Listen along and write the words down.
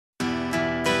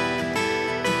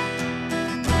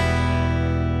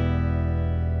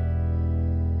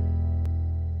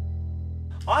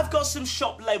I've got some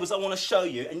shop labels I want to show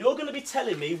you, and you're going to be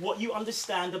telling me what you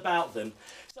understand about them.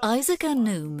 Isaac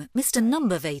Anoom, Mr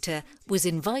Numbervator, was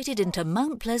invited into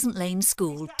Mount Pleasant Lane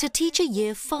School to teach a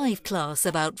Year 5 class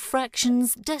about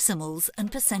fractions, decimals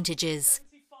and percentages.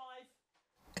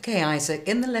 OK, Isaac,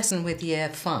 in the lesson with Year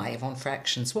 5 on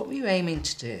fractions, what were you aiming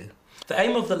to do? The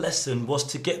aim of the lesson was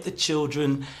to get the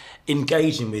children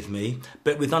engaging with me,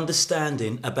 but with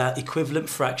understanding about equivalent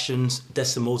fractions,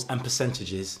 decimals and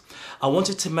percentages. I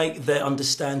wanted to make their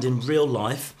understanding real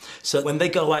life, so when they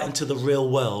go out into the real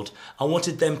world, I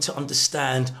wanted them to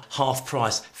understand half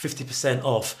price, 50%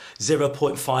 off,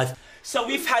 0.5. So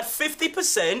we've had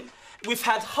 50%, we've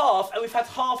had half, and we've had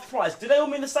half price. Do they all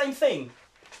mean the same thing?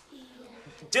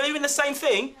 Do they mean the same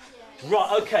thing?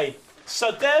 Right, OK.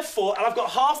 So therefore, and I've got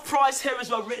half price here as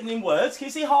well, written in words. Can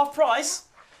you see half price?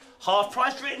 Half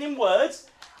price written in words.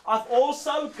 I've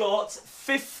also got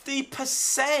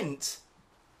 50%.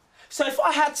 So if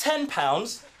I had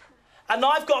 £10 and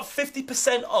I've got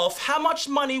 50% off, how much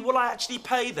money will I actually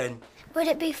pay then? Would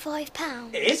it be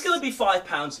 £5? It is going to be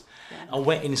 £5. Yeah. I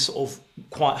went in sort of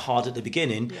quite hard at the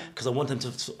beginning because I want them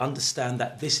to understand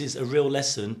that this is a real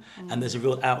lesson and there's a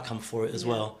real outcome for it as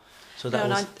well. So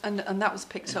that and that was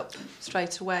picked up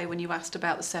straight away when you asked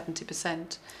about the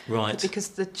 70%. Right.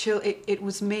 Because it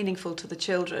was meaningful to the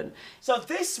children. So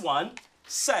this one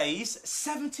says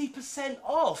 70%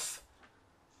 off.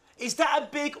 Is that a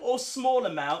big or small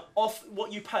amount off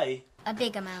what you pay? A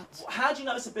big amount. How do you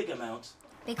know it's a big amount?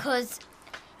 Because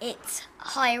it's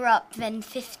higher up than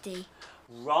 50.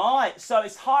 Right, so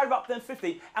it's higher up than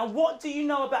 50. And what do you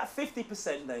know about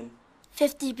 50% then?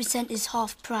 50% is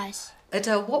half price.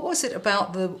 Adele, what was it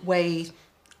about the way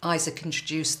Isaac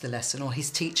introduced the lesson or his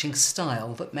teaching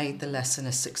style that made the lesson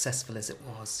as successful as it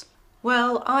was?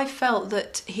 Well, I felt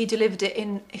that he delivered it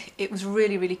it was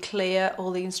really, really clear.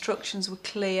 All the instructions were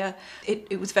clear.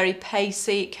 It was very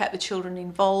pacey. It kept the children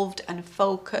involved and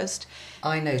focused.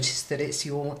 I noticed that it's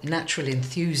your natural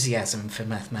enthusiasm for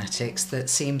mathematics that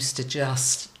seems to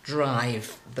just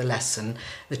drive the lesson.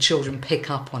 The children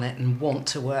pick up on it and want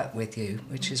to work with you,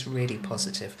 which is really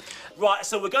positive. Right,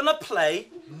 so we're going to play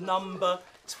Number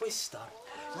Twister.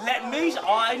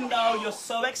 I know you're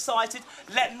so excited.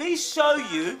 Let me show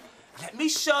you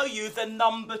the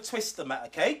number twister mat,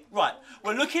 okay? Right,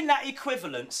 we're looking at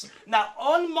equivalents. Now,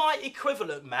 on my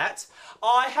equivalent mat,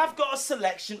 I have got a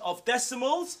selection of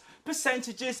decimals,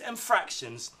 percentages and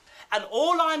fractions. And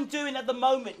all I'm doing at the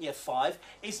moment, Year 5,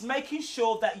 is making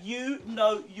sure that you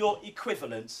know your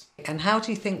equivalents. And how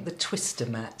do you think the twister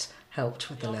mat helped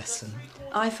with the lesson?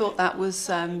 I thought that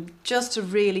was just a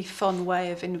really fun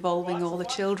way of involving all the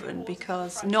children,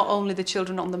 because not only the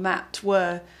children on the mat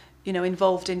were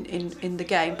involved in the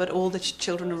game, but all the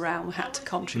children around had to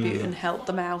contribute and help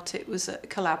them out. It was a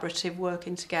collaborative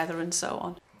working together and so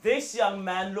on. This young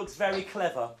man looks very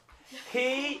clever.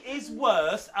 He is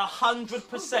worth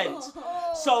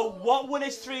 100%. So what will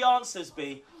his three answers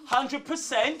be?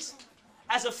 100%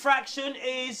 as a fraction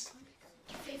is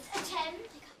 10.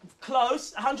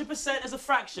 Close. 100% as a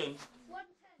fraction.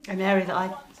 An area that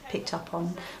I picked up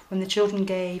on, when the children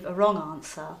gave a wrong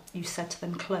answer, you said to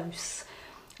them close.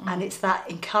 And it's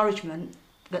that encouragement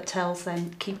that tells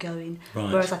them keep going. Right.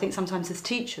 Whereas I think sometimes as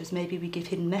teachers, maybe we give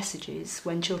hidden messages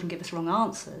when children give us wrong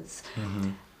answers,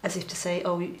 as if to say,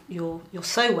 oh, you're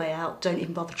so way out, don't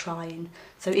even bother trying.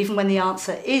 So even when the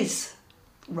answer is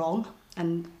wrong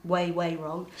and way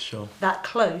wrong, sure, that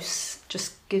close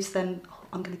just gives them, oh,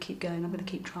 I'm going to keep going, I'm going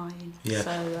to keep trying. Yeah.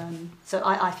 So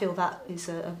I feel that is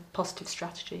a positive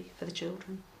strategy for the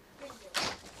children.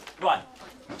 Right,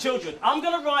 children, I'm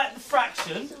going to write the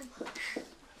fraction.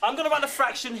 I'm going to write the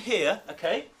fraction here,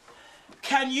 okay?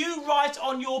 Can you write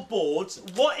on your boards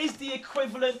what is the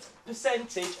equivalent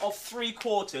percentage of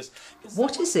 3/4?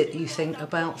 What is it you think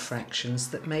about fractions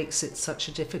that makes it such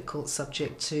a difficult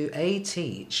subject to A,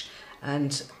 teach,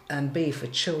 and B, for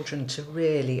children to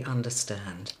really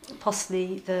understand?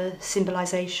 Possibly the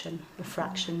symbolisation of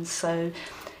fractions. So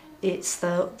it's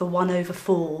the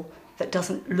 1/4 that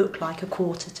doesn't look like a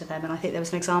quarter to them. And I think there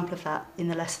was an example of that in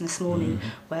the lesson this morning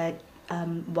where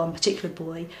one particular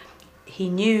boy, he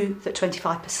knew that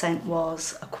 25%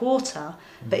 was a quarter,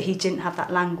 but he didn't have that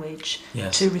language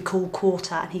to recall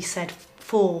quarter, and he said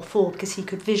 4, because he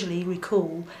could visually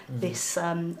recall this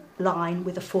line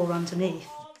with a 4 underneath.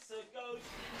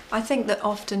 I think that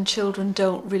often children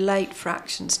don't relate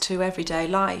fractions to everyday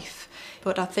life,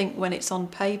 but I think when it's on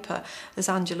paper, as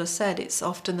Angela said, it's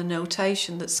often the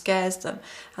notation that scares them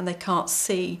and they can't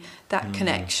see that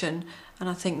connection. And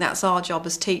I think that's our job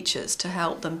as teachers, to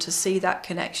help them to see that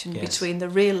connection between the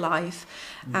real life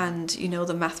and,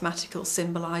 the mathematical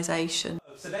symbolisation.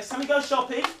 So next time you go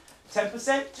shopping, 10%,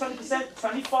 20%,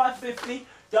 25, 50.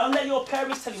 Don't let your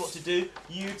parents tell you what to do.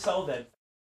 You tell them.